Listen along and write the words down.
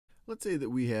Let's say that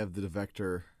we have the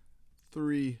vector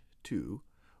 3, 2.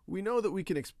 We know that we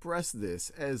can express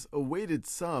this as a weighted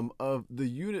sum of the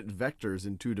unit vectors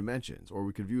in 2 dimensions, or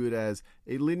we could view it as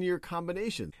a linear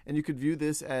combination. And you could view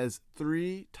this as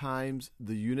 3 times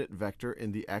the unit vector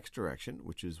in the x direction,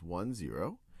 which is 1,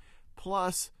 0,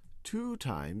 plus 2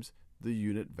 times the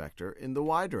unit vector in the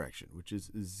y direction, which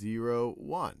is 0,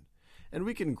 1. And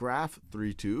we can graph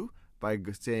 3, 2 by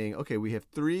saying, OK, we have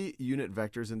 3 unit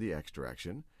vectors in the x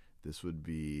direction. This would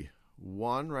be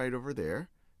 1 right over there.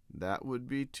 That would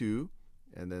be 2.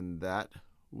 And then that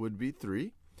would be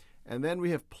 3. And then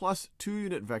we have plus 2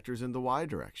 unit vectors in the y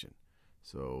direction.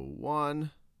 So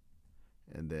 1,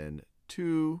 and then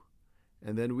 2.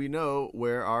 And then we know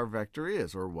where our vector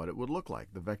is, or what it would look like.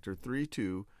 The vector 3,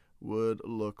 2 would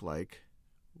look like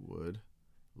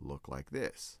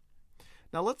this.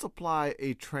 Now let's apply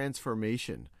a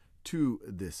transformation to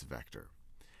this vector.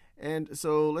 And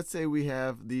so let's say we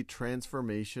have the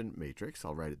transformation matrix.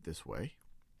 I'll write it this way.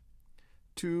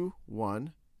 2,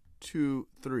 1, 2,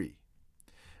 3.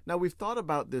 Now we've thought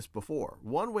about this before.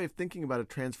 One way of thinking about a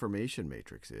transformation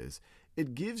matrix is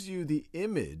it gives you the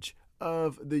image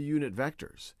of the unit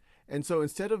vectors. And so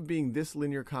instead of being this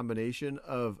linear combination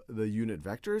of the unit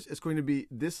vectors, it's going to be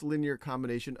this linear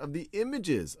combination of the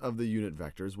images of the unit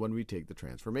vectors when we take the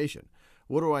transformation.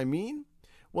 What do I mean?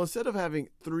 Well, instead of having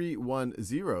 3, 1,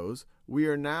 zeros, we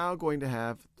are now going to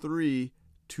have 3,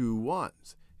 2,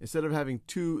 1s. Instead of having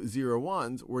 2, 0,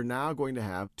 1s, we're now going to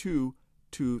have 2,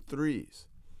 2, 3s.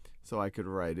 So I could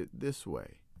write it this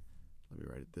way. Let me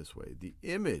write it this way. The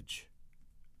image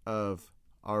of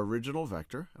our original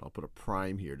vector, and I'll put a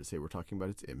prime here to say we're talking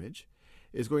about its image,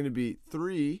 is going to be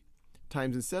 3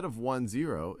 times, instead of 1,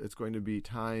 0, it's going to be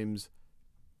times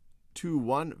 2,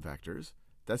 1 vectors.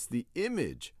 That's the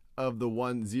image of the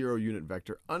 1, 0 unit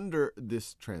vector under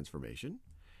this transformation.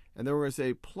 And then we're going to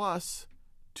say plus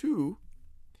 2.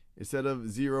 Instead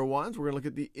of 0, 1s, we're going to look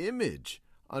at the image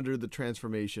under the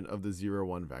transformation of the 0,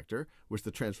 1 vector, which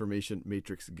the transformation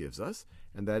matrix gives us,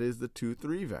 and that is the 2,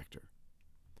 3 vector.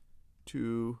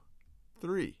 2,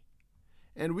 3.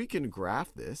 And we can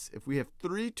graph this. If we have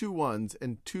 3, 2, 1s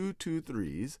and 2, 2,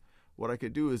 3s, what I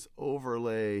could do is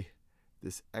overlay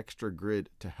this extra grid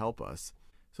to help us.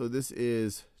 So this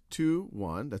is 2,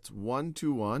 1. That's 1,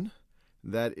 2, 1.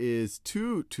 That is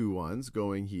 2, 2, 1s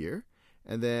going here.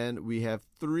 And then we have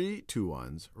 3, 2,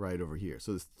 1s right over here.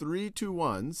 So there's 3, 2,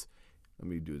 1s. Let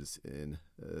me do this in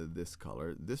this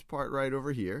color. This part right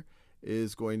over here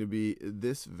is going to be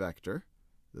this vector.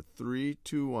 The 3,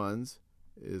 2, 1s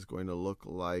is going to look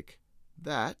like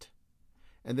that.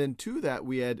 And then to that,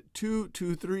 we add 2,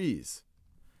 2, 3s.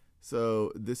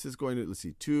 So this is going to, let's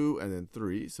see, 2 and then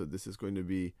 3. So this is going to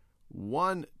be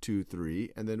 1, 2,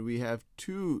 3. And then we have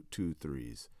 2, 2,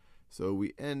 3s. So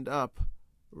we end up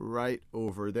right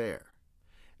over there.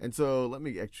 And so let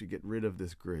me actually get rid of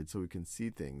this grid so we can see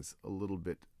things a little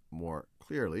bit more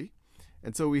clearly.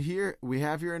 And so we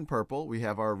have here in purple, we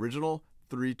have our original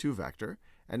 3, 2 vector.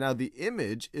 And now the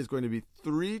image is going to be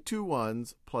 3, 2,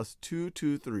 1s plus 2,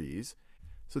 2, 3s.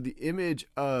 So the image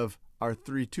of our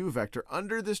 3, 2 vector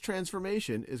under this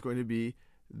transformation is going to be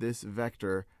this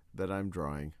vector that I'm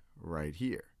drawing right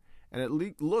here. And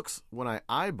it looks, when I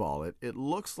eyeball it, it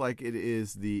looks like it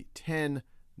is the 10,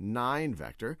 9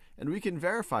 vector. And we can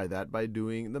verify that by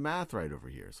doing the math right over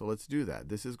here. So let's do that.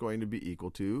 This is going to be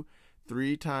equal to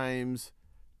 3 times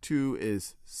 2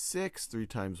 is 6. 3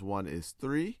 times 1 is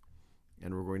 3.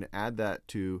 And we're going to add that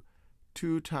to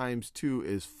 2 times 2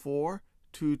 is 4.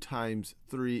 2 times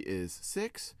 3 is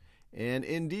 6. And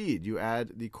indeed, you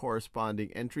add the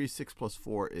corresponding entry. 6 plus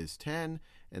 4 is 10.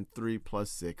 And 3 plus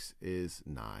 6 is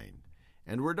 9.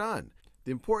 And we're done.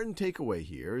 The important takeaway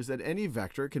here is that any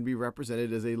vector can be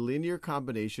represented as a linear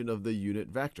combination of the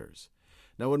unit vectors.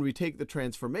 Now, when we take the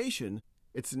transformation,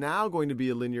 it's now going to be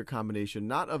a linear combination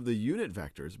not of the unit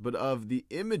vectors, but of the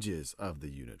images of the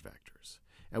unit vectors.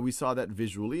 And we saw that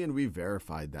visually, and we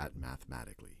verified that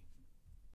mathematically.